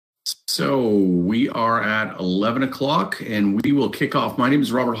So we are at 11 o'clock and we will kick off. My name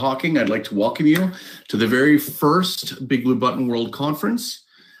is Robert Hawking. I'd like to welcome you to the very first Big Blue Button World Conference.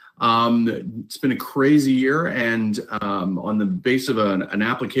 It's been a crazy year, and on the base of an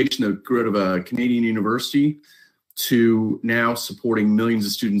application that grew out of a Canadian university to now supporting millions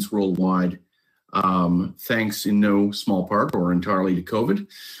of students worldwide, thanks in no small part or entirely to COVID.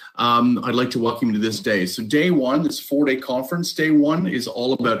 I'd like to welcome you to this day. So day one, this 4-day conference, day one is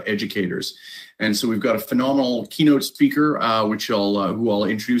all about educators. And so we've got a phenomenal keynote speaker, who I'll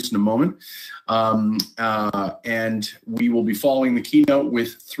introduce in a moment. And we will be following the keynote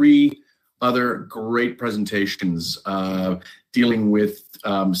with 3 other great presentations dealing with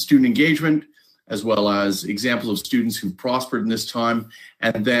student engagement, as well as examples of students who've prospered in this time.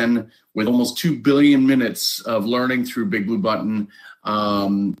 And then with almost 2 billion minutes of learning through Big Blue Button,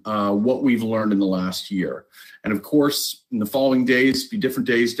 what we've learned in the last year. And of course, in the following days, be different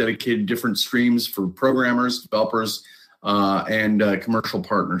days dedicated to different streams for programmers, developers, and commercial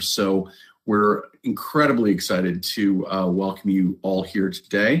partners. So we're incredibly excited to welcome you all here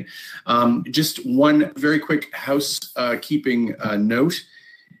today. Just one very quick housekeeping note.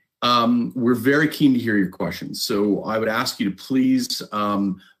 We're very keen to hear your questions. So I would ask you to please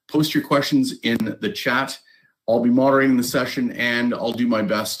post your questions in the chat. I'll be moderating the session, and I'll do my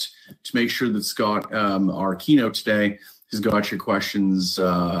best to make sure that Scott, our keynote today, has got your questions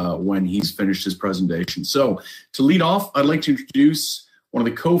when he's finished his presentation. So to lead off, I'd like to introduce one of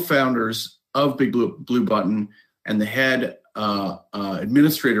the co-founders of Big Blue Button and the head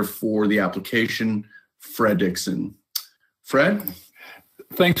administrator for the application, Fred Dixon. Fred?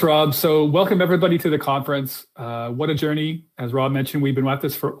 Thanks, Rob. So welcome everybody to the conference. What a journey. As Rob mentioned, we've been at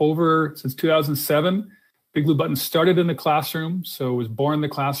this since 2007. Big Blue Button started in the classroom, so it was born in the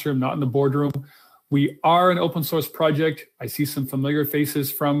classroom, not in the boardroom. We are an open source project. I see some familiar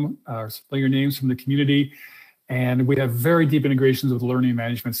faces familiar names from the community, and we have very deep integrations with the learning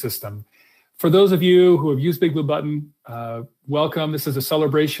management system. For those of you who have used Big Blue Button, welcome. This is a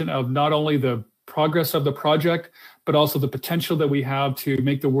celebration of not only the progress of the project, but also the potential that we have to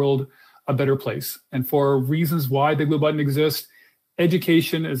make the world a better place. And for reasons why Big Blue Button exists,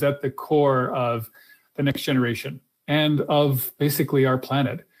 education is at the core of the next generation and of basically our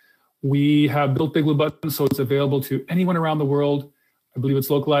planet. We have built Big Blue Button so it's available to anyone around the world. I believe it's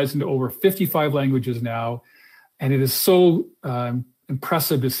localized into over 55 languages now. And it is so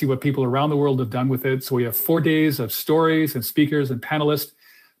impressive to see what people around the world have done with it. So we have 4 days of stories and speakers and panelists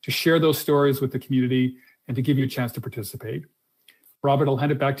to share those stories with the community and to give you a chance to participate. Robert, I'll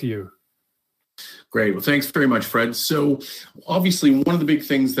hand it back to you. Great. Well, thanks very much, Fred. So obviously, one of the big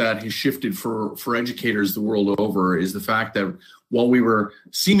things that has shifted for educators the world over is the fact that while we were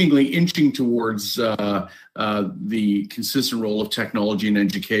seemingly inching towards the consistent role of technology in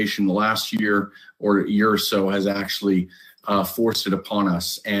education, the last year or so has actually forced it upon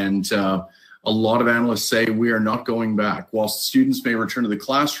us. And a lot of analysts say we are not going back. While students may return to the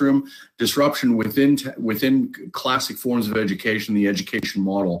classroom, disruption within classic forms of education, the education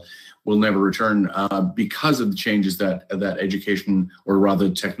model, will never return because of the changes that education, or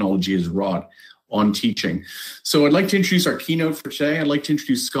rather technology, has wrought on teaching. So I'd like to introduce our keynote for today. I'd like to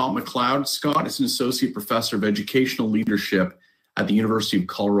introduce Scott McLeod. Scott is an associate professor of educational leadership at the University of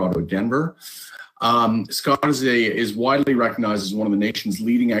Colorado, Denver. Scott is widely recognized as one of the nation's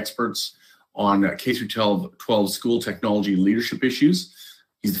leading experts on K-12 school technology leadership issues.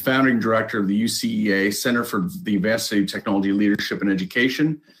 He's the founding director of the UCEA Center for the Advancement of Technology Leadership and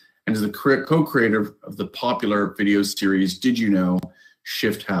Education, and is the co-creator of the popular video series, Did You Know?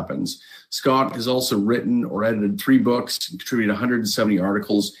 Shift Happens. Scott has also written or edited 3 books, contributed 170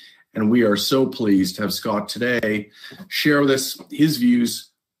 articles, and we are so pleased to have Scott today share with us his views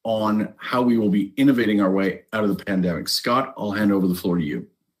on how we will be innovating our way out of the pandemic. Scott, I'll hand over the floor to you.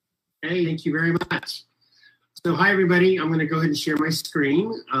 Hey, thank you very much. So hi, everybody. I'm going to go ahead and share my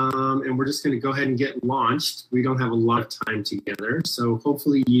screen, and we're just going to go ahead and get launched. We don't have a lot of time together, so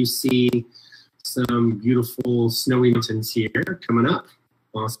hopefully you see some beautiful snowy mountains here coming up.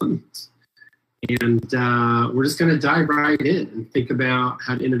 Awesome. And we're just going to dive right in and think about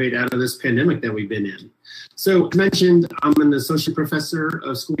how to innovate out of this pandemic that we've been in. So as mentioned, I'm an associate professor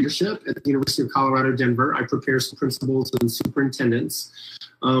of school leadership at the University of Colorado, Denver. I prepare some principals and superintendents.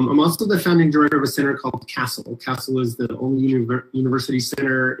 I'm also the founding director of a center called CASTLE. CASTLE is the only university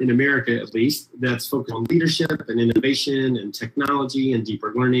center in America, at least, that's focused on leadership and innovation and technology and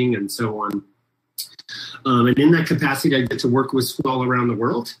deeper learning and so on. And in that capacity, I get to work with schools all around the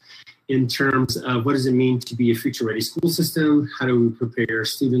world. in terms of what does it mean to be a future-ready school system? How do we prepare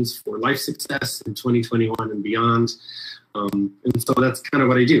students for life success in 2021 and beyond? And so that's kind of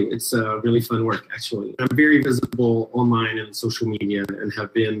what I do. It's really fun work, actually. I'm very visible online and social media and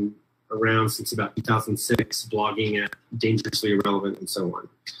have been around since about 2006, blogging at Dangerously Irrelevant and so on.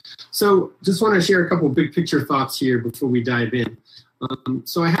 So just want to share a couple of big picture thoughts here before we dive in.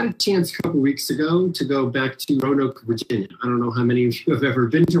 So I had a chance a couple weeks ago to go back to Roanoke, Virginia. I don't know how many of you have ever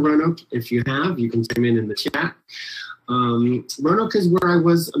been to Roanoke. If you have, you can chime in the chat. Roanoke is where I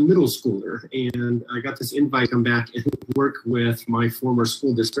was a middle schooler, and I got this invite to come back and work with my former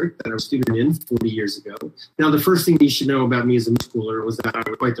school district that I was a student in 40 years ago. Now, the first thing you should know about me as a middle schooler was that I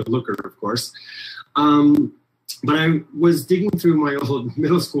was quite the looker, of course. But I was digging through my old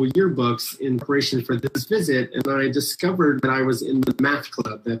middle school yearbooks in preparation for this visit, and I discovered that I was in the math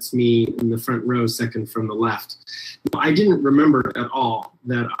club. That's me in the front row, second from the left. I didn't remember at all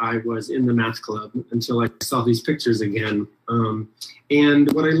that I was in the math club until I saw these pictures again.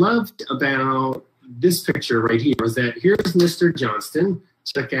 And what I loved about this picture right here was that here's Mr. Johnston.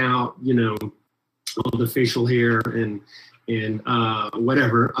 Check out, you know, all the facial hair and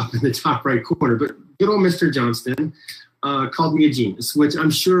whatever up in the top right corner. But good old Mr. Johnston called me a genius, which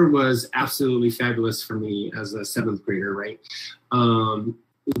I'm sure was absolutely fabulous for me as a seventh grader, right?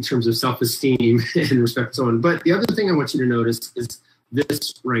 In terms of self-esteem and respect and so on. But the other thing I want you to notice is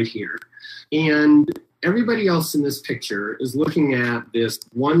this right here. And everybody else in this picture is looking at this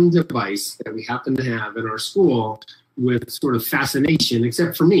one device that we happen to have in our school with sort of fascination,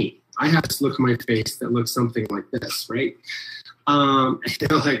 except for me. I have this look on my face that looks something like this, right?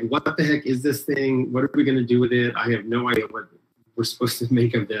 They're like, what the heck is this thing? What are we going to do with it? I have no idea what we're supposed to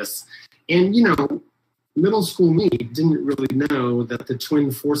make of this. And, you know, middle school me didn't really know that the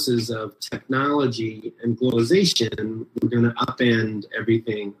twin forces of technology and globalization were going to upend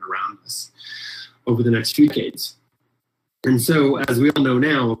everything around us over the next few decades. And so, as we all know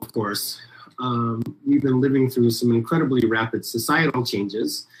now, of course, we've been living through some incredibly rapid societal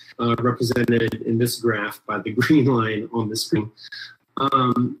changes, represented in this graph by the green line on the screen.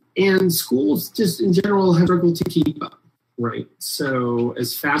 And schools just in general have struggled to keep up, right? So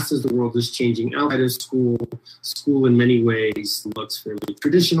as fast as the world is changing outside of school, school in many ways looks fairly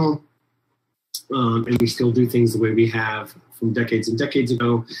traditional. And we still do things the way we have from decades and decades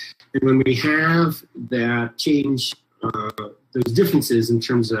ago. And when we have that change, those differences in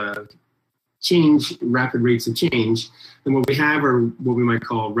terms of change, rapid rates of change, and what we have are what we might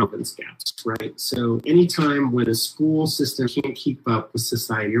call relevance gaps, right? So anytime when a school system can't keep up with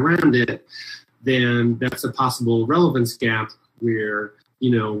society around it, then that's a possible relevance gap where,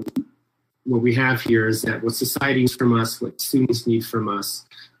 you know, what we have here is that what society needs from us, what students need from us,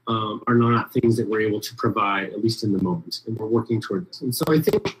 are not things that we're able to provide, at least in the moment, and we're working toward this. And so I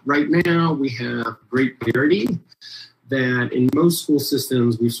think right now we have great clarity that in most school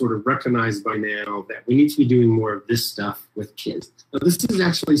systems, we've sort of recognized by now that we need to be doing more of this stuff with kids. Now, this is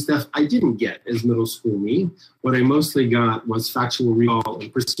actually stuff I didn't get as middle school me. What I mostly got was factual recall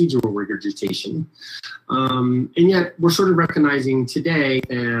and procedural regurgitation. And yet we're sort of recognizing today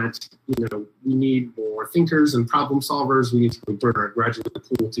that, you know, we need more thinkers and problem solvers. We need to burn our graduate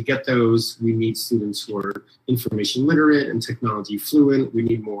pool to get those. We need students who are information literate and technology fluent. We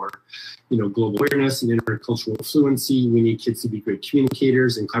need more, you know, global awareness and intercultural fluency. We need kids to be great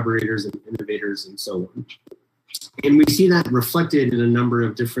communicators and collaborators and innovators and so on. And we see that reflected in a number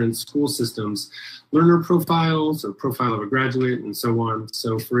of different school systems, learner profiles or profile of a graduate and so on.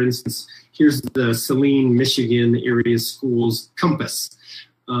 So for instance, here's the Saline, Michigan area schools compass,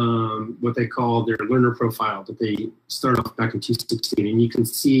 what they call their learner profile that they start off back in 2016. And you can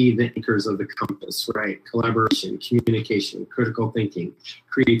see the anchors of the compass, right? Collaboration, communication, critical thinking,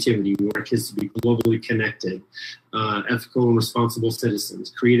 creativity. We want kids to be globally connected, ethical and responsible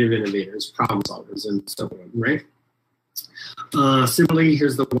citizens, creative innovators, problem solvers, and so on, right? Similarly,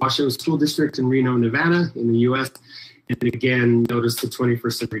 here's the Washoe School District in Reno, Nevada in the US. And again, notice the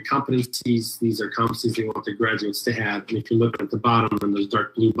 21st century competencies. These are competencies they want their graduates to have. And if you look at the bottom in those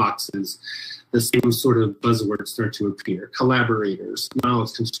dark blue boxes, the same sort of buzzwords start to appear. Collaborators,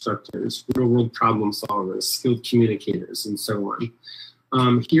 knowledge constructors, real world problem solvers, skilled communicators, and so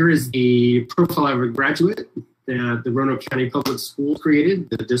on. Here is the profile of a graduate that the Roanoke County Public Schools created,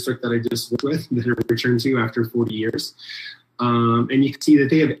 the district that I just worked with, that I returned to after 40 years. And you can see that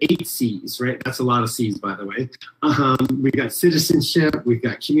they have 8 C's, right? That's a lot of C's, by the way. We've got citizenship, we've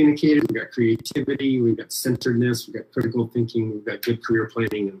got communicator, we've got creativity, we've got centeredness, we've got critical thinking, we've got good career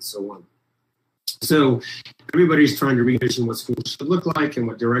planning, and so on. So everybody's trying to revision what schools should look like and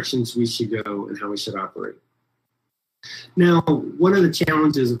what directions we should go and how we should operate. Now, one of the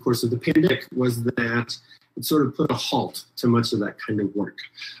challenges, of course, of the pandemic was that it sort of put a halt to much of that kind of work.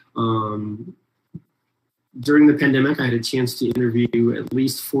 During the pandemic, I had a chance to interview at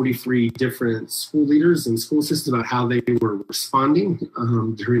least 43 different school leaders and school systems about how they were responding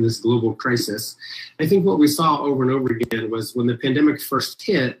during this global crisis. I think what we saw over and over again was when the pandemic first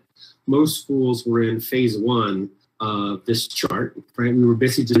hit, most schools were in phase one of this chart, right? We were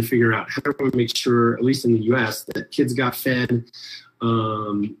basically trying to figure out how do we make sure, at least in the US, that kids got fed,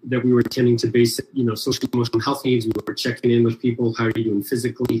 that we were attending to basic, social emotional health needs. We were checking in with people, how are you doing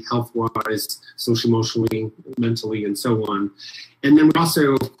physically, health-wise, social emotionally, mentally, and so on. And then we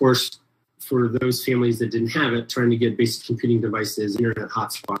also, of course, for those families that didn't have it, trying to get basic computing devices, internet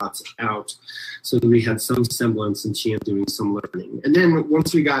hotspots out so that we had some semblance and chance of doing some learning. And then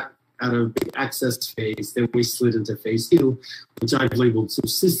once we got out of big access phase, then we slid into phase two, which I've labeled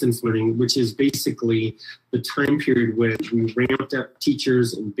subsistence learning, which is basically the time period when we ramped up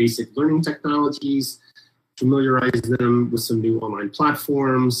teachers in basic learning technologies, familiarized them with some new online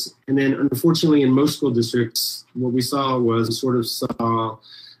platforms. And then unfortunately in most school districts, what we saw was a strong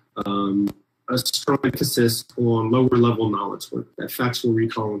emphasis on lower level knowledge work, that factual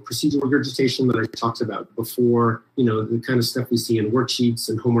recall and procedural regurgitation that I talked about before, the kind of stuff we see in worksheets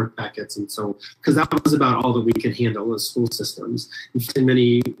and homework packets and so, because that was about all that we could handle as school systems. In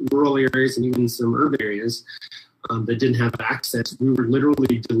many rural areas and even some urban areas that didn't have access, we were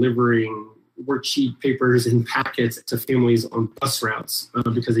literally delivering worksheet papers and packets to families on bus routes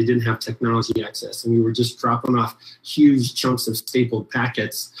because they didn't have technology access. And we were just dropping off huge chunks of stapled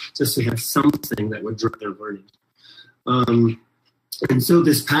packets just to have something that would drive their learning. And so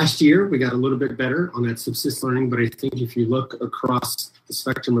this past year, we got a little bit better on that subsist learning, but I think if you look across the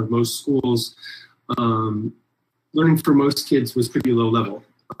spectrum of most schools, learning for most kids was pretty low level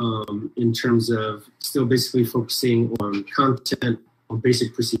in terms of still basically focusing on content, on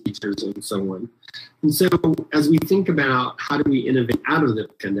basic procedures and so on. And so as we think about how do we innovate out of the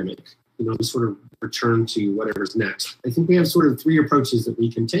pandemic, to sort of return to whatever's next, I think we have sort of three approaches that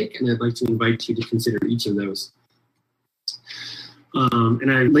we can take, and I'd like to invite you to consider each of those. And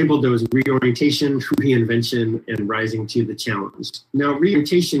I labeled those reorientation, reinvention, and rising to the challenge. Now,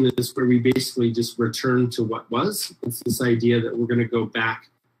 reorientation is where we basically just return to what was. It's this idea that we're going to go back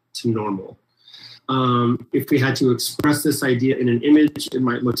to normal. If we had to express this idea in an image, it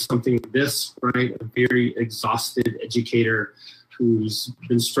might look something like this, right? A very exhausted educator who's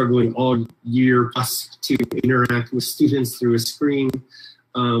been struggling all year plus to interact with students through a screen.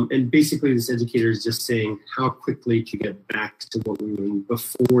 And basically this educator is just saying how quickly to get back to what we were doing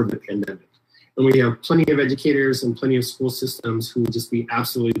before the pandemic. And we have plenty of educators and plenty of school systems who would just be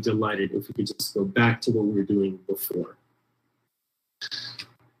absolutely delighted if we could just go back to what we were doing before.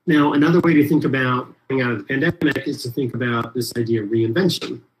 Now, another way to think about coming out of the pandemic is to think about this idea of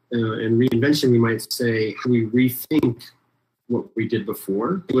reinvention. And reinvention, we might say, how we rethink what we did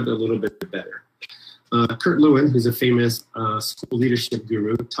before, do it a little bit better. Kurt Lewin, who's a famous school leadership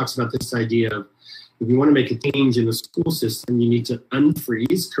guru, talks about this idea of if you want to make a change in the school system, you need to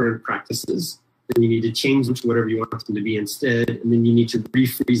unfreeze current practices, then you need to change them to whatever you want them to be instead, and then you need to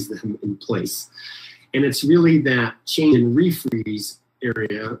refreeze them in place. And it's really that change and refreeze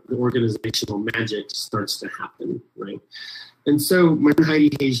area, the organizational magic starts to happen, right? And so Heidi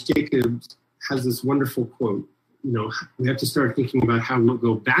Hayes Jacobs has this wonderful quote, we have to start thinking about how we'll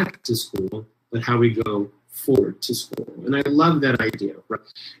go back to school, but how we go forward to school. And I love that idea, right?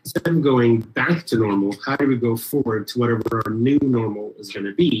 Instead of going back to normal, how do we go forward to whatever our new normal is going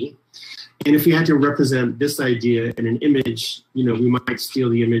to be? And if we had to represent this idea in an image, we might steal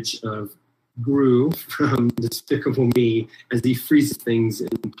the image of Gru from Despicable Me as he freezes things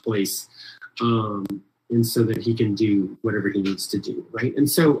in place and so that he can do whatever he needs to do, right? And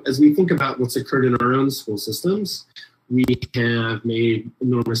so as we think about what's occurred in our own school systems, we have made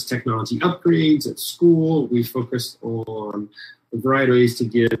enormous technology upgrades at school. We focused on a variety of ways to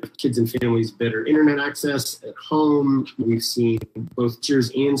give kids and families better internet access at home. We've seen both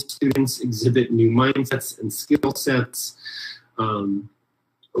teachers and students exhibit new mindsets and skill sets.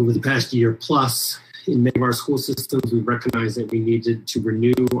 Over the past year plus, in many of our school systems, we recognized that we needed to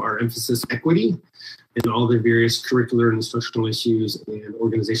renew our emphasis on equity and all the various curricular and instructional issues and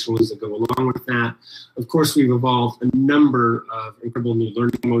organizational issues that go along with that. Of course, we've evolved a number of incredible new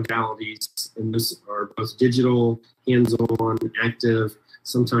learning modalities, and those are both digital, hands-on, active,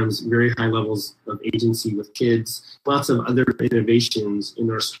 sometimes very high levels of agency with kids, lots of other innovations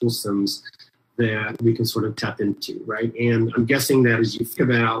in our school systems that we can sort of tap into, right? And I'm guessing that as you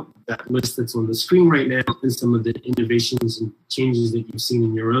think about that list that's on the screen right now and some of the innovations and changes that you've seen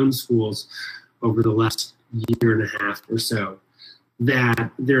in your own schools over the last year and a half or so,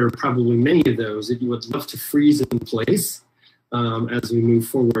 that there are probably many of those that you would love to freeze in place as we move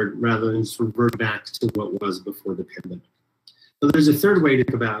forward rather than just revert back to what was before the pandemic. So there's a third way to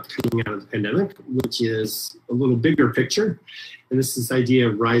think about coming out of the pandemic, which is a little bigger picture. And this is this idea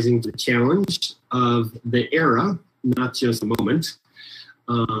of rising to the challenge of the era, not just the moment.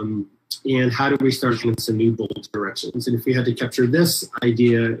 And how do we start in some new bold directions? And if we had to capture this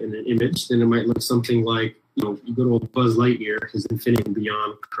idea in an image, then it might look something like, good old Buzz Lightyear, his infinity and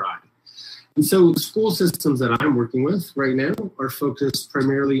beyond cry. And so school systems that I'm working with right now are focused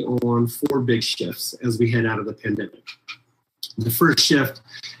primarily on 4 big shifts as we head out of the pandemic. The first shift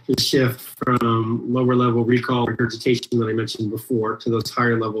is shift from lower level recall regurgitation that I mentioned before to those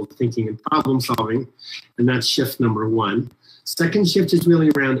higher level thinking and problem solving. And that's shift number 1. Second shift is really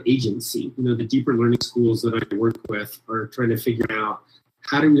around agency. The deeper learning schools that I work with are trying to figure out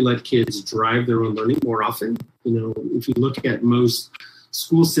how do we let kids drive their own learning more often. If you look at most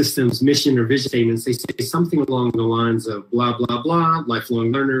school systems, mission or vision statements, they say something along the lines of blah, blah, blah,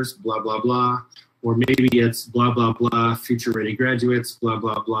 lifelong learners, blah, blah, blah. Or maybe it's blah, blah, blah, future-ready graduates, blah,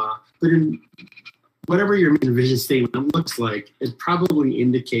 blah, blah. But in whatever your vision statement looks like, it probably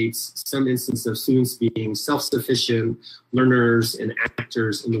indicates some instance of students being self-sufficient learners and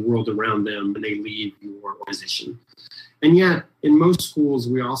actors in the world around them when they leave your organization. And yet, in most schools,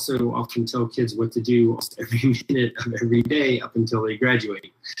 we also often tell kids what to do every minute of every day up until they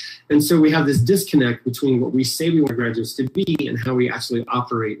graduate. And so we have this disconnect between what we say we want graduates to be and how we actually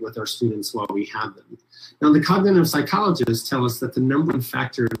operate with our students while we have them. Now, the cognitive psychologists tell us that the number 1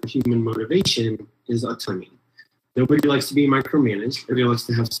 factor of human motivation is autonomy. Nobody likes to be micromanaged. Everybody likes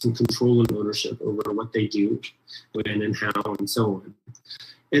to have some control and ownership over what they do, when and how, and so on.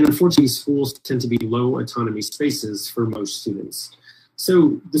 And unfortunately, schools tend to be low autonomy spaces for most students.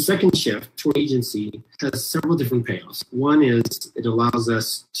 So the second shift toward agency has several different payoffs. One is it allows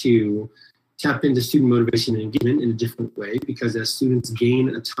us to tap into student motivation and engagement in a different way, because as students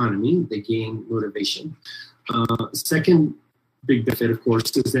gain autonomy, they gain motivation. Second big benefit, of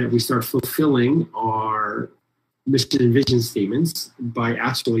course, is that we start fulfilling our mission and vision statements by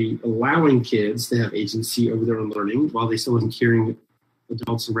actually allowing kids to have agency over their own learning while they still have caring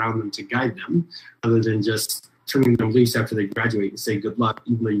adults around them to guide them, rather than just turning them loose after they graduate and say good luck,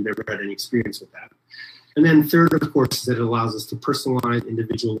 even though you've never had any experience with that. And then third, of course, is that it allows us to personalize,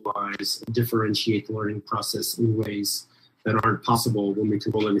 individualize, and differentiate the learning process in ways that aren't possible when we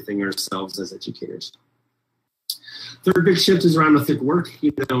control everything ourselves as educators. Third big shift is around ethic work.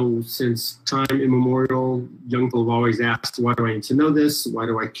 Since time immemorial, young people have always asked, why do I need to know this? Why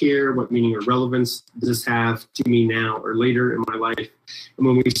do I care? What meaning or relevance does this have to me now or later in my life? And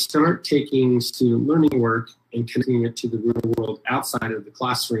when we start taking student learning work and connecting it to the real world outside of the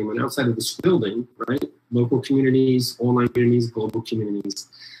classroom and outside of the school building, right? Local communities, online communities, global communities,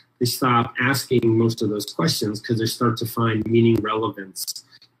 they stop asking most of those questions because they start to find meaning relevance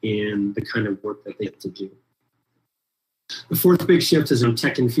in the kind of work that they have to do. The fourth big shift is in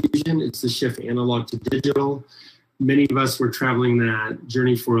tech infusion. It's the shift analog to digital. Many of us were traveling that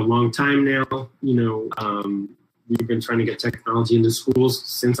journey for a long time now. We've been trying to get technology into schools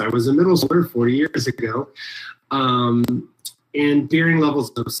since I was a middle schooler 40 years ago, and varying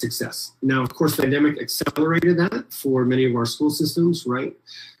levels of success. Now, of course, the pandemic accelerated that for many of our school systems, right?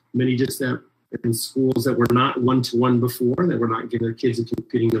 Many just that in schools that were not one-to-one before, that were not giving their kids a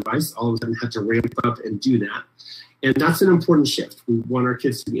computing device, all of a sudden had to ramp up and do that. And that's an important shift. We want our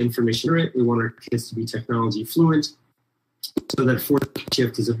kids to be information literate. We want our kids to be technology fluent. So that fourth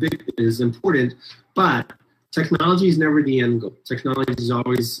shift is important, but technology is never the end goal. Technology is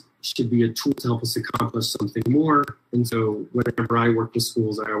always should be a tool to help us accomplish something more. And so whenever I work with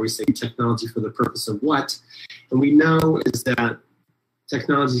schools, I always say technology for the purpose of what? And we know is that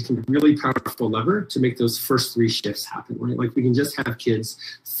technology can be a really powerful lever to make those first 3 shifts happen, right? Like we can just have kids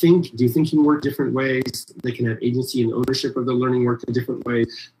do thinking work different ways. They can have agency and ownership of their learning work in different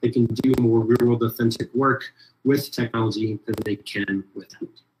ways. They can do more real world authentic work with technology than they can without.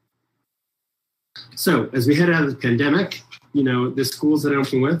 So as we head out of the pandemic, the schools that I'm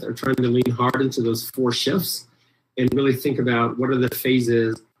working with are trying to lean hard into those 4 shifts and really think about what are the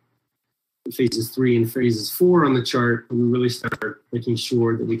phases 3 and phases 4 on the chart, and we really start making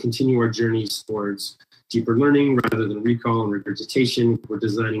sure that we continue our journeys towards deeper learning rather than recall and regurgitation. We're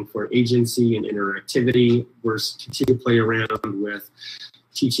designing for agency and interactivity. We're continuing to play around with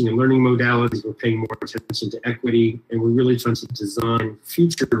teaching and learning modalities. We're paying more attention to equity, and we're really trying to design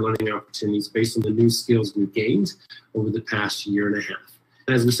future learning opportunities based on the new skills we've gained over the past year and a half.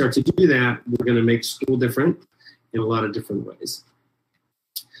 And as we start to do that, we're going to make school different in a lot of different ways.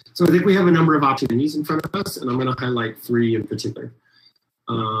 So I think we have a number of opportunities in front of us, and I'm going to highlight 3 in particular.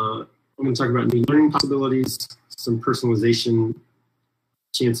 I'm going to talk about new learning possibilities, some personalization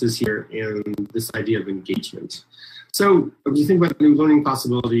chances here, and this idea of engagement. So when you think about new learning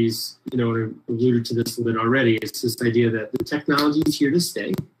possibilities, you know, I alluded to this a little bit already, it's this idea that the technology is here to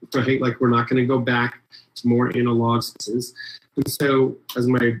stay, right? Like we're not going to go back to more analog systems. And so, as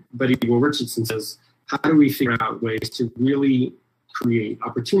my buddy Will Richardson says, how do we figure out ways to really create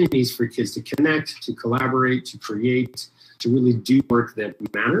opportunities for kids to connect, to collaborate, to create, to really do work that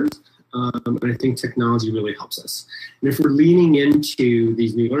matters? And I think technology really helps us. And if we're leaning into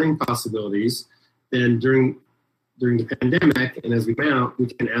these new learning possibilities, then during the pandemic and as we come out, we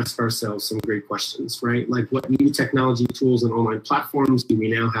can ask ourselves some great questions, right? Like what new technology tools and online platforms do we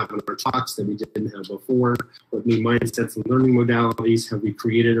now have in our talks that we didn't have before? What new mindsets and learning modalities have we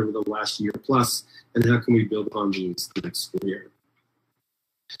created over the last year plus? And how can we build upon these the next school year?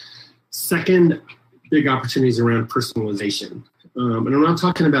 Second, big opportunities around personalization. And I'm not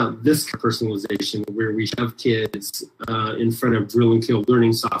talking about this personalization where we have kids in front of drill and kill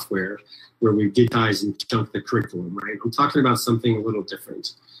learning software where we digitize and chunk the curriculum, right? I'm talking about something a little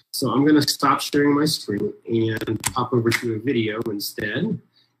different. So I'm going to stop sharing my screen and pop over to a video instead.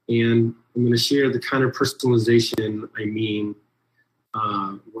 And I'm going to share the kind of personalization I mean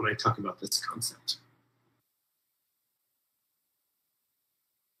when I talk about this concept.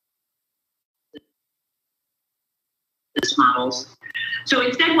 Models. So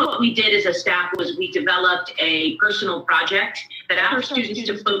instead what we did as a staff was we developed a personal project that asked students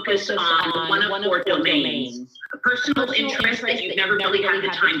to focus on one of 4 domains. A personal interest that you've never really had the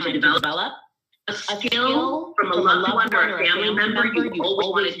time to develop, a skill from a loved one or a family member you always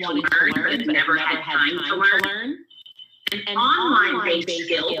wanted to learn but never had time to learn, an online-based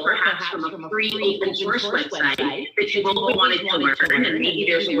skill perhaps from a free open source website that you've always wanted to learn and maybe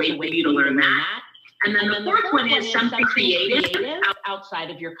there's a way for you to learn that. And then the fourth one is something creative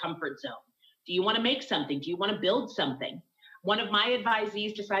outside of your comfort zone. Do you want to make something? Do you want to build something? One of my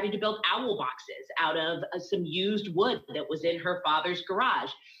advisees decided to build owl boxes out of some used wood that was in her father's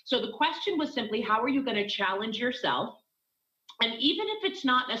garage. So the question was simply, how are you going to challenge yourself? And even if it's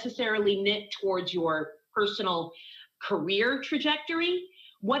not necessarily knit towards your personal career trajectory,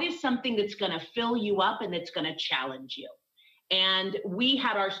 what is something that's going to fill you up and that's going to challenge you? And we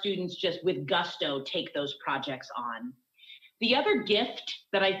had our students just with gusto take those projects on. The other gift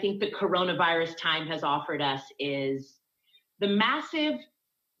that I think the coronavirus time has offered us is the massive,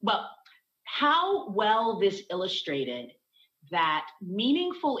 well, how well this illustrated that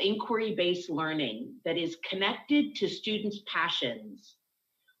meaningful inquiry-based learning that is connected to students' passions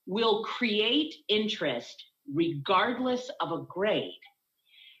will create interest regardless of a grade.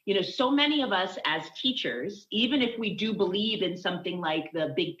 You know, so many of us as teachers, even if we do believe in something like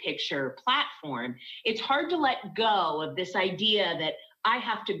the big picture platform, it's hard to let go of this idea that I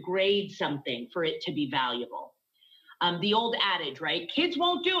have to grade something for it to be valuable. The old adage, right? Kids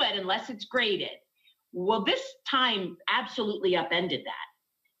won't do it unless it's graded. Well, this time absolutely upended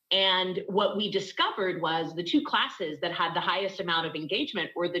that. And what we discovered was the 2 classes that had the highest amount of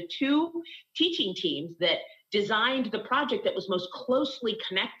engagement were the 2 teaching teams that designed the project that was most closely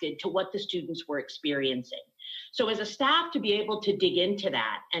connected to what the students were experiencing. So as a staff to be able to dig into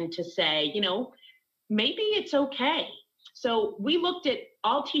that and to say, you know, maybe it's okay. So we looked at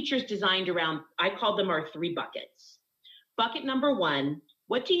all teachers designed around, I called them our 3 buckets. Bucket number 1,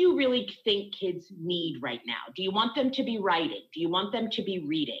 what do you really think kids need right now? Do you want them to be writing? Do you want them to be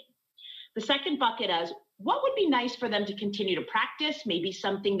reading? The second bucket is, what would be nice for them to continue to practice? Maybe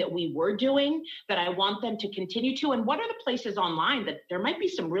something that we were doing that I want them to continue to. And what are the places online that there might be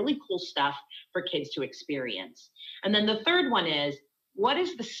some really cool stuff for kids to experience? And then the third one is, what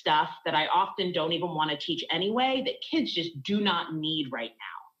is the stuff that I often don't even want to teach anyway that kids just do not need right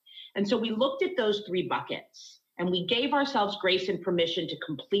now? And so we looked at those 3 buckets and we gave ourselves grace and permission to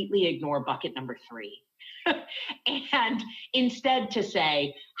completely ignore bucket number 3. And instead to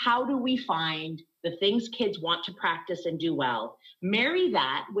say, how do we find the things kids want to practice and do well, marry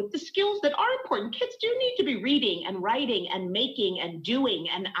that with the skills that are important. Kids do need to be reading and writing and making and doing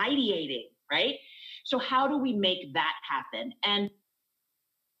and ideating, right? So how do we make that happen? And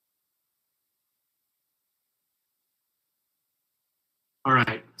all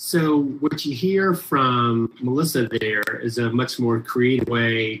right, so what you hear from Melissa there is a much more creative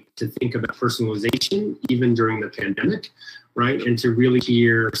way to think about personalization, even during the pandemic, right? And to really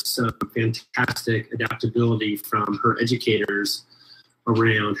hear some fantastic adaptability from her educators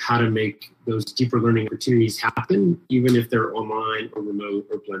around how to make those deeper learning opportunities happen, even if they're online or remote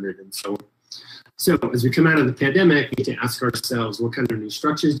or blended. And so So as we come out of the pandemic, we need to ask ourselves, what kind of new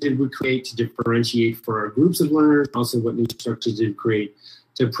structures did we create to differentiate for our groups of learners? Also, what new structures did we create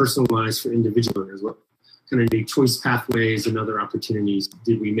to personalize for individual learners? What kind of new choice pathways and other opportunities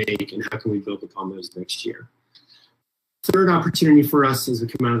did we make, and how can we build upon those next year? Third opportunity for us as we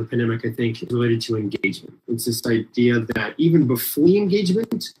come out of the pandemic, I think, is related to engagement. It's this idea that even before the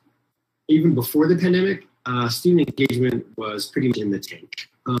engagement, even before the pandemic, student engagement was pretty much in the tank.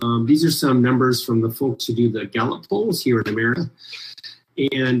 These are some numbers from the folks who do the Gallup polls here in America.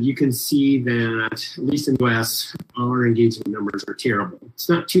 And you can see that, at least in the US, our engagement numbers are terrible. It's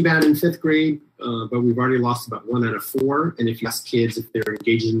not too bad in 5th grade, but we've already lost about 1 out of 4. And if you ask kids if they're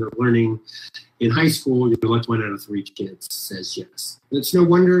engaged in their learning in high school, you're like 1 out of 3 kids says yes. And it's no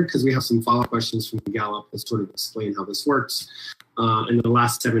wonder, because we have some follow-up questions from Gallup that sort of explain how this works. In the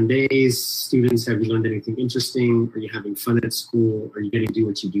last 7 days, students, have you learned anything interesting? Are you having fun at school? Are you getting to do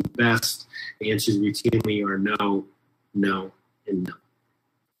what you do best? The answers routinely are no, no, and no.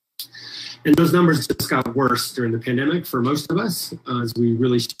 And those numbers just got worse during the pandemic for most of us, as we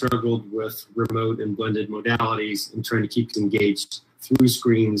really struggled with remote and blended modalities and trying to keep them engaged through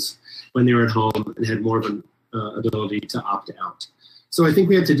screens when they were at home and had more of an ability to opt out. So I think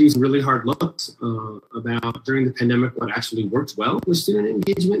we had to do some really hard looks about, during the pandemic, what actually worked well with student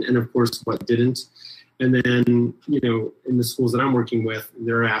engagement and, of course, what didn't. And then, you know, in the schools that I'm working with,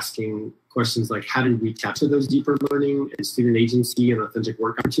 they're asking questions like, how did we capture those deeper learning and student agency and authentic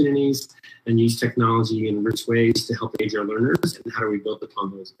work opportunities and use technology in rich ways to help engage our learners, and how do we build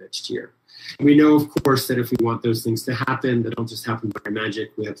upon those next year? We know, of course, that if we want those things to happen, they don't just happen by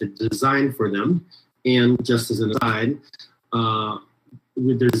magic. We have to design for them. And just as an aside,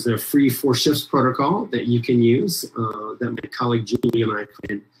 there's a free 4 shifts protocol that you can use that my colleague Julie and I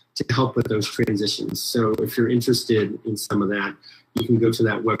created to help with those transitions. So if you're interested in some of that, you can go to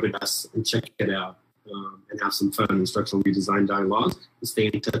that web address and check it out and have some fun instructional redesign dialogue and stay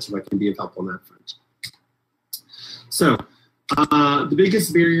in touch if I can be of help on that front. So the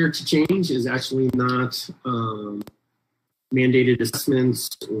biggest barrier to change is actually not mandated assessments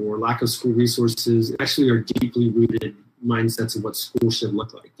or lack of school resources. Actually are deeply rooted mindsets of what school should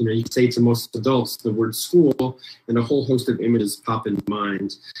look like. You know, you say to most adults the word school and a whole host of images pop in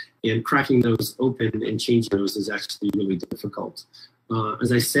mind, and cracking those open and changing those is actually really difficult.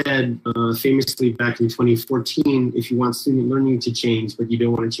 As I said famously back in 2014, if you want student learning to change, but you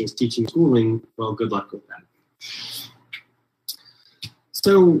don't want to change teaching and schooling, well, good luck with that.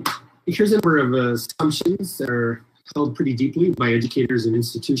 So here's a number of assumptions that are held pretty deeply by educators and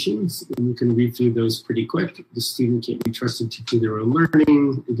institutions, and you can read through those pretty quick. The student can't be trusted to do their own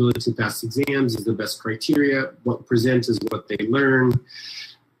learning. Ability to pass exams is the best criteria. What presents is what they learn,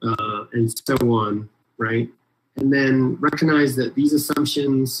 and so on, right? And then recognize that these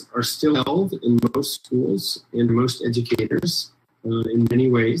assumptions are still held in most schools and most educators in many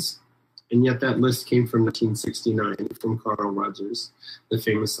ways. And yet that list came from 1969 from Carl Rogers, the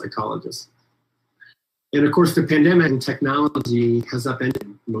famous psychologist. And of course, the pandemic and technology has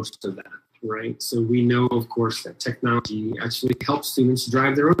upended most of that, right? So we know, of course, that technology actually helps students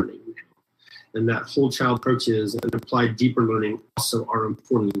drive their own learning. And that whole child approaches and applied deeper learning also are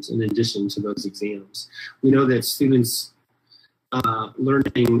important in addition to those exams. We know that students'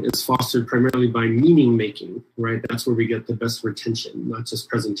 learning is fostered primarily by meaning making, right? That's where we get the best retention, not just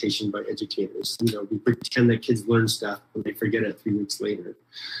presentation by educators. You know, we pretend that kids learn stuff and they forget it 3 weeks later.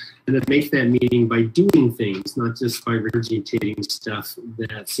 And then make that meaning by doing things, not just by regurgitating stuff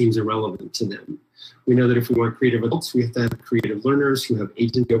that seems irrelevant to them. We know that if we want creative adults, we have to have creative learners who have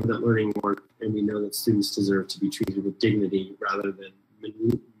agency over that learning work, and we know that students deserve to be treated with dignity rather than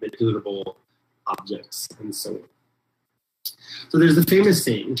manipulatable objects and so on. So there's the famous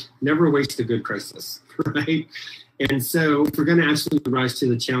saying, never waste a good crisis, right? And so if we're going to actually rise to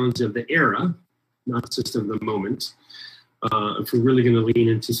the challenge of the era, not just of the moment, if we're really going to lean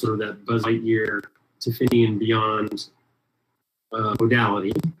into sort of that Buzz Lightyear, Tiffany and beyond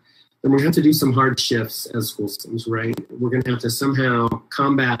modality, then we're going to have to do some hard shifts as school systems, right? We're going to have to somehow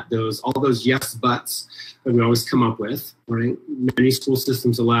combat all those yes buts that we always come up with, right? Many school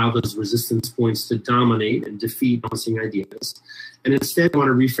systems allow those resistance points to dominate and defeat balancing ideas. And instead, we want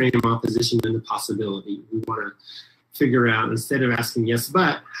to reframe opposition into possibility. We want to figure out, instead of asking yes,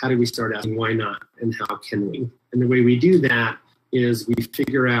 but, how do we start asking why not and how can we? And the way we do that is we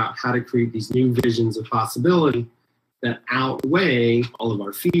figure out how to create these new visions of possibility that outweigh all of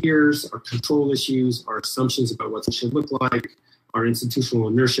our fears, our control issues, our assumptions about what it should look like, our institutional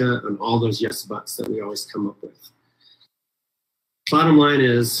inertia, and all those yes buts that we always come up with. Bottom line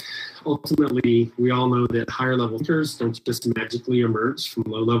is, ultimately, we all know that higher level thinkers don't just magically emerge from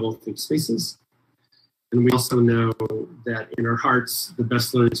low level think spaces. And we also know that in our hearts, the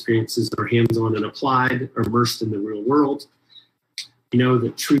best learning experiences are hands-on and applied, immersed in the real world. We know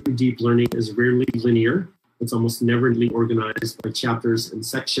that true deep learning is rarely linear. It's almost never neatly organized by chapters and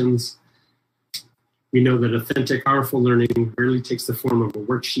sections. We know that authentic, powerful learning rarely takes the form of a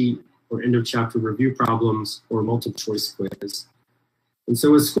worksheet or end of chapter review problems or multiple choice quiz. And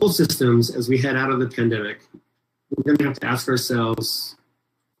so as school systems, as we head out of the pandemic, we're going to have to ask ourselves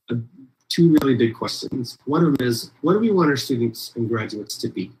two really big questions. One of them is, what do we want our students and graduates to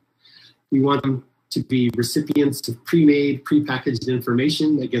be? We want them to be recipients of pre-made, pre-packaged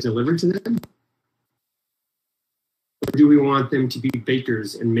information that gets delivered to them? Or do we want them to be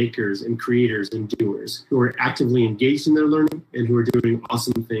bakers and makers and creators and doers who are actively engaged in their learning and who are doing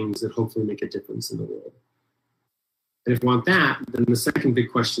awesome things that hopefully make a difference in the world? And if we want that, then the second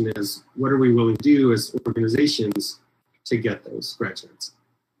big question is, what are we willing to do as organizations to get those graduates?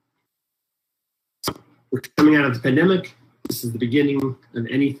 We're coming out of the pandemic. This is the beginning of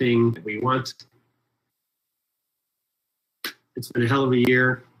anything that we want. It's been a hell of a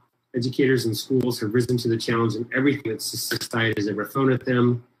year. Educators and schools have risen to the challenge in everything that society has ever thrown at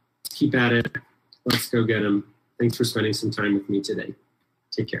them. Keep at it. Let's go get them. Thanks for spending some time with me today.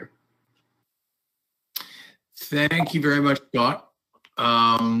 Take care. Thank you very much, Scott.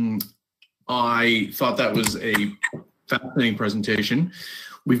 I thought that was a fascinating presentation.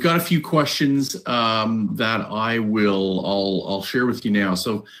 We've got a few questions that I'll share with you now.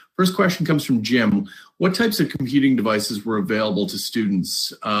 So first question comes from Jim. What types of computing devices were available to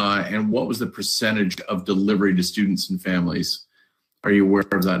students and what was the percentage of delivery to students and families? Are you aware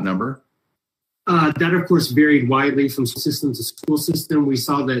of that number? That, of course, varied widely from system to school system. We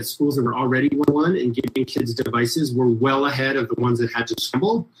saw that schools that were already one and giving kids devices were well ahead of the ones that had to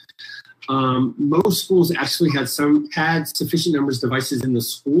scramble. Most schools actually had sufficient numbers of devices in the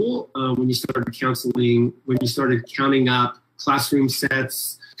school when you started counting up classroom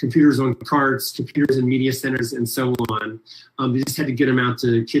sets, computers on carts, computers in media centers, and so on. They just had to get them out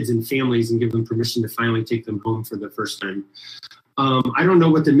to kids and families and give them permission to finally take them home for the first time. I don't know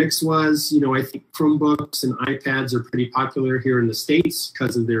what the mix was. I think Chromebooks and iPads are pretty popular here in the States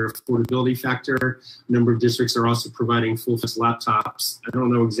because of their affordability factor. A number of districts are also providing full-size laptops. I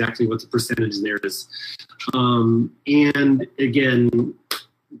don't know exactly what the percentage there is. And again,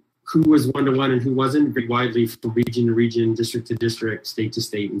 who was one-to-one and who wasn't, very widely from region to region, district to district, state to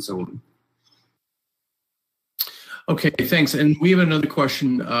state, and so on. Okay, thanks. And we have another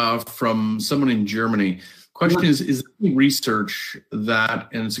question from someone in Germany. Question is there any research that,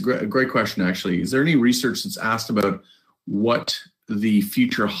 and it's a great question actually, is there any research that's asked about what the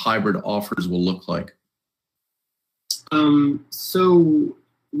future hybrid offers will look like? So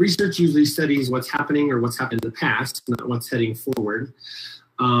research usually studies what's happening or what's happened in the past, not what's heading forward.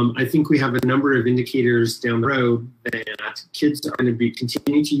 I think we have a number of indicators down the road that kids are going to be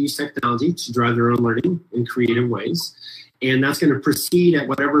continuing to use technology to drive their own learning in creative ways. And that's going to proceed at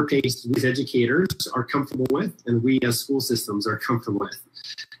whatever pace we as educators are comfortable with and we as school systems are comfortable with.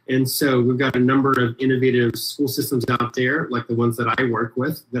 And so we've got a number of innovative school systems out there, like the ones that I work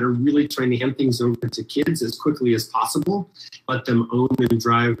with, that are really trying to hand things over to kids as quickly as possible, let them own and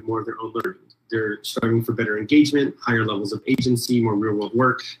drive more of their own learning. They're striving for better engagement, higher levels of agency, more real-world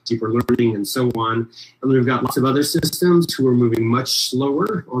work, deeper learning, and so on. And we've got lots of other systems who are moving much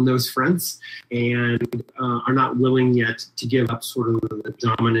slower on those fronts and are not willing yet to give up sort of the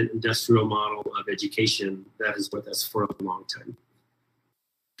dominant industrial model of education that is with us for a long time.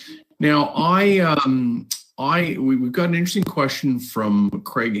 Now, we've got an interesting question from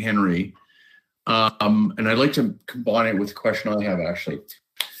Craig Henry, and I'd like to combine it with a question I have actually.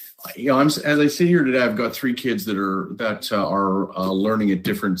 As I sit here today, I've got 3 kids that are learning at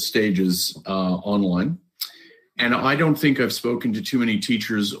different stages online, and I don't think I've spoken to too many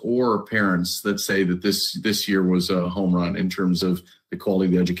teachers or parents that say that this year was a home run in terms of the quality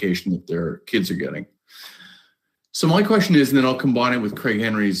of the education that their kids are getting. So my question is, and then I'll combine it with Craig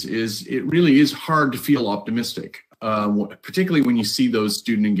Henry's, is it really is hard to feel optimistic, particularly when you see those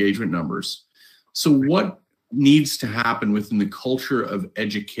student engagement numbers. So what needs to happen within the culture of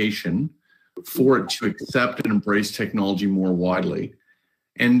education for it to accept and embrace technology more widely?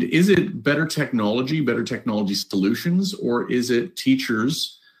 And is it better technology solutions, or is it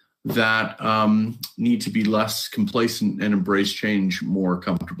teachers that need to be less complacent and embrace change more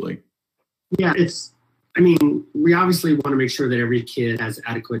comfortably? Yeah, it's I mean, we obviously want to make sure that every kid has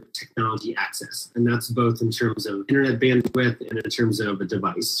adequate technology access, and that's both in terms of internet bandwidth and in terms of a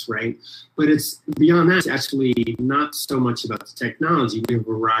device, right? But it's beyond that, it's actually not so much about the technology. We have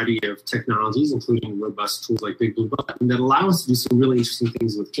a variety of technologies, including robust tools like BigBlueButton, that allow us to do some really interesting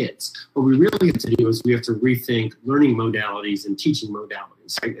things with kids. What we really have to do is we have to rethink learning modalities and teaching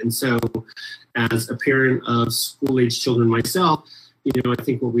modalities, right? And so as a parent of school-age children myself, I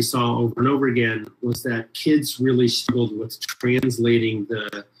think what we saw over and over again was that kids really struggled with translating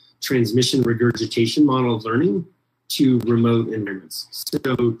the transmission regurgitation model of learning to remote environments.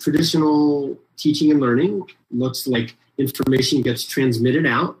 So traditional teaching and learning looks like information gets transmitted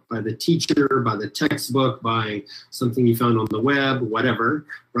out by the teacher, by the textbook, by something you found on the web, whatever,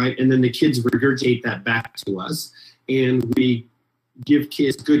 right? And then the kids regurgitate that back to us, and we give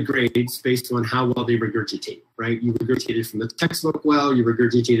kids good grades based on how well they regurgitate, right? You regurgitated from the textbook well, you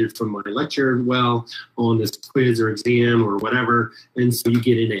regurgitated from my lecture well on this quiz or exam or whatever, and so you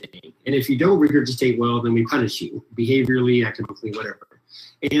get an A. And if you don't regurgitate well, then we punish you, behaviorally, academically, whatever.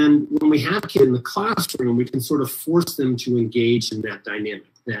 And when we have kids in the classroom, we can sort of force them to engage in that dynamic,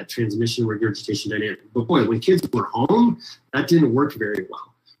 that transmission regurgitation dynamic. But boy, when kids were home, that didn't work very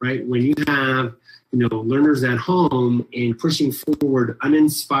well, right? When you have learners at home and pushing forward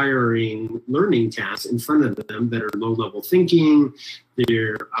uninspiring learning tasks in front of them that are low-level thinking,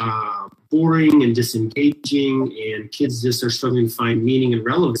 they're boring and disengaging, and kids just are struggling to find meaning and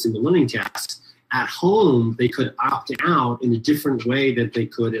relevance in the learning tasks. At home, they could opt out in a different way that they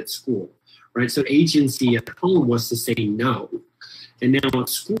could at school, right? So agency at home was to say no. And now at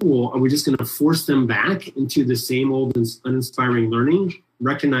school, are we just going to force them back into the same old uninspiring learning,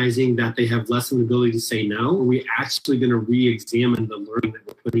 recognizing that they have less of an ability to say no? Are we actually going to re-examine the learning that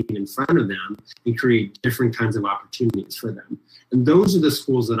we're putting in front of them and create different kinds of opportunities for them? And those are the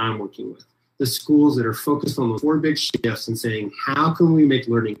schools that I'm working with. The schools that are focused on the 4 big shifts and saying, how can we make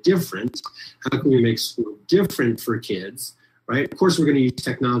learning different? How can we make school different for kids? Right? Of course, we're going to use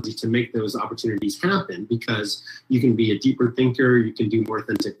technology to make those opportunities happen, because you can be a deeper thinker, you can do more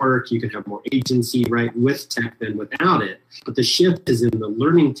authentic work, you can have more agency, right, with tech than without it. But the shift is in the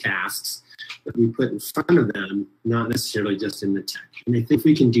learning tasks that we put in front of them, not necessarily just in the tech. And I think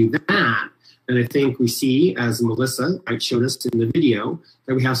we can do that. And I think we see, as Melissa showed us in the video,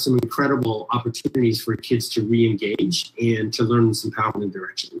 that we have some incredible opportunities for kids to re-engage and to learn in some powerful new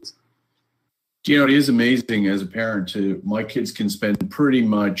directions. It is amazing as a parent my kids can spend pretty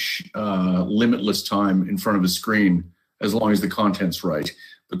much limitless time in front of a screen as long as the content's right,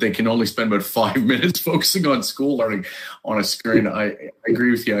 but they can only spend about 5 minutes focusing on school learning on a screen. I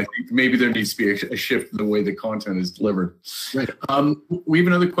agree with you. I think maybe there needs to be a shift in the way the content is delivered. Right. We have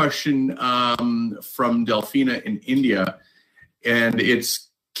another question from Delphina in India, and it's,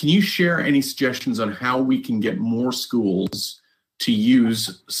 can you share any suggestions on how we can get more schools to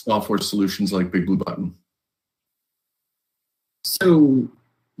use software solutions like BigBlueButton? So,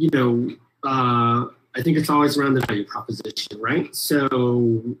 I think it's always around the value proposition, right?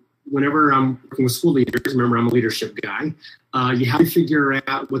 So whenever I'm working with school leaders, remember I'm a leadership guy, you have to figure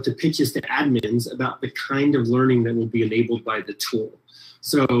out what the pitch is to admins about the kind of learning that will be enabled by the tool.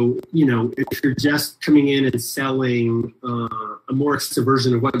 So, if you're just coming in and selling a more expensive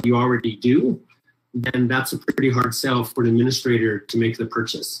version of what you already do, then that's a pretty hard sell for an administrator to make the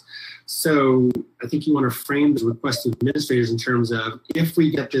purchase. So I think you want to frame the request to administrators in terms of, if we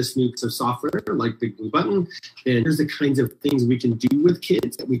get this new piece of software like BigBlueButton, then here's the kinds of things we can do with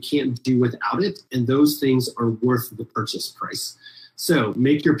kids that we can't do without it, and those things are worth the purchase price. So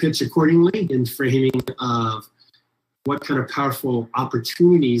make your pitch accordingly in framing of what kind of powerful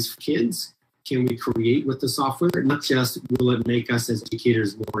opportunities for kids can we create with the software, not just will it make us as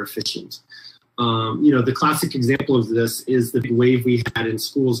educators more efficient. The classic example of this is the big wave we had in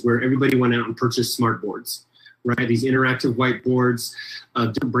schools where everybody went out and purchased smart boards, right? These interactive whiteboards,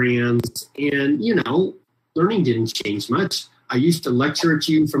 different brands, and, learning didn't change much. I used to lecture at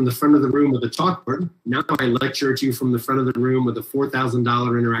you from the front of the room with a chalkboard. Now I lecture at you from the front of the room with a $4,000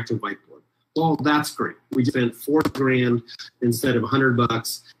 interactive whiteboard. Well, that's great. We spent $4,000 instead of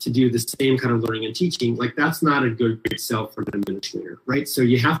 $100 to do the same kind of learning and teaching. Like, that's not a good sell for an administrator, right? So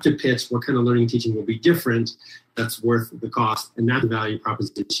you have to pitch what kind of learning and teaching will be different that's worth the cost, and that's the value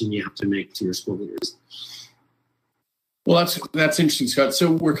proposition you have to make to your school leaders. Well, that's interesting, Scott.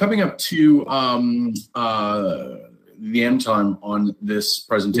 So we're coming up to the end time on this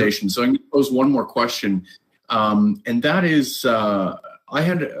presentation. Yep. So I'm going to pose one more question, and that is, I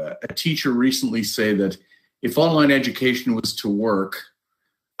had a teacher recently say that if online education was to work,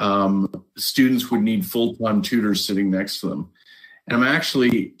 students would need full-time tutors sitting next to them. And I'm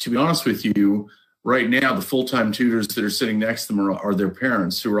actually, to be honest with you, right now, the full-time tutors that are sitting next to them are their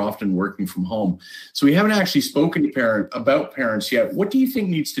parents, who are often working from home. So we haven't actually spoken to about parents yet. What do you think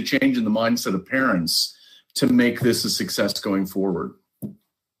needs to change in the mindset of parents to make this a success going forward?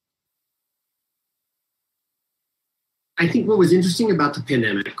 I think what was interesting about the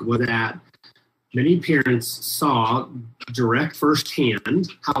pandemic was that many parents saw direct firsthand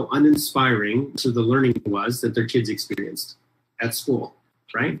how uninspiring to the learning was that their kids experienced at school,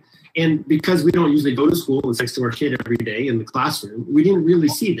 right? And because we don't usually go to school and next to our kid every day in the classroom, we didn't really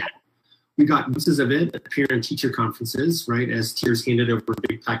see that. We got glimpses of it at parent-teacher conferences, right, as teachers handed over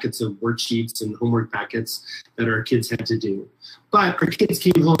big packets of worksheets and homework packets that our kids had to do. But our kids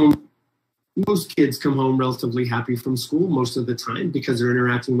came home. Most kids come home relatively happy from school most of the time because they're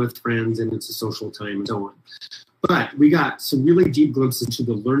interacting with friends and it's a social time and so on. But we got some really deep glimpses into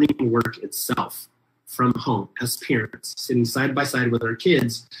the learning work itself from home as parents, sitting side by side with our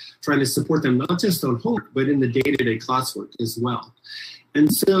kids, trying to support them not just on homework, but in the day-to-day classwork as well.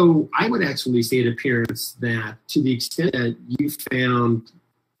 And so I would actually say to parents that to the extent that you found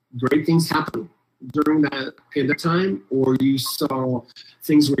great things happen during that pandemic time, or you saw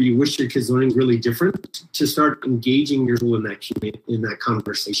things where you wish your kids learning really different, to start engaging your school in that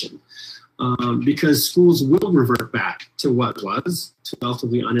conversation. Because schools will revert back to what was, to a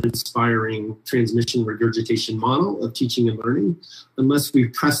relatively uninspiring transmission regurgitation model of teaching and learning, unless we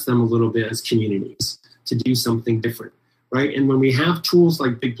press them a little bit as communities to do something different, right? And when we have tools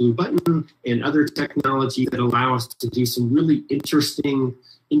like BigBlueButton and other technology that allow us to do some really interesting,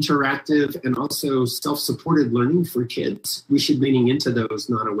 interactive, and also self-supported learning for kids, we should be leaning into those,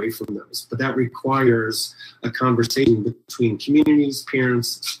 not away from those. But that requires a conversation between communities,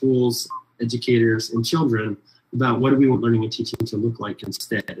 parents, schools, educators, and children about what do we want learning and teaching to look like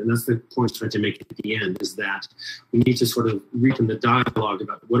instead. And that's the point I tried to make at the end, is that we need to sort of reopen the dialogue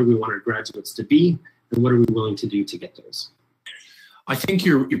about what do we want our graduates to be and what are we willing to do to get those. I think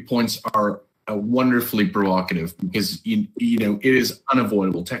your points are wonderfully provocative, because you know it is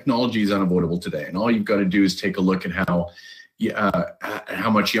unavoidable. Technology is unavoidable today, and all you've got to do is take a look at how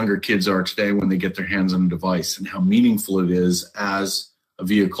much younger kids are today when they get their hands on a device, and how meaningful it is as a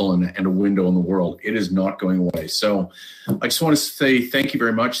vehicle and a window in the world. It is not going away. So I just want to say thank you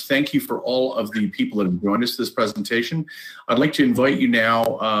very much. Thank you for all of the people that have joined us this presentation. I'd like to invite you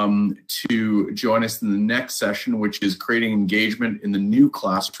now to join us in the next session, which is creating engagement in the new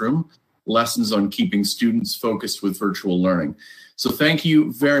classroom, lessons on keeping students focused with virtual learning. So thank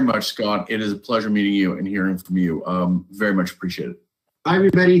you very much, Scott. It is a pleasure meeting you and hearing from you. Very much appreciated. Bye,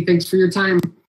 everybody. Thanks for your time.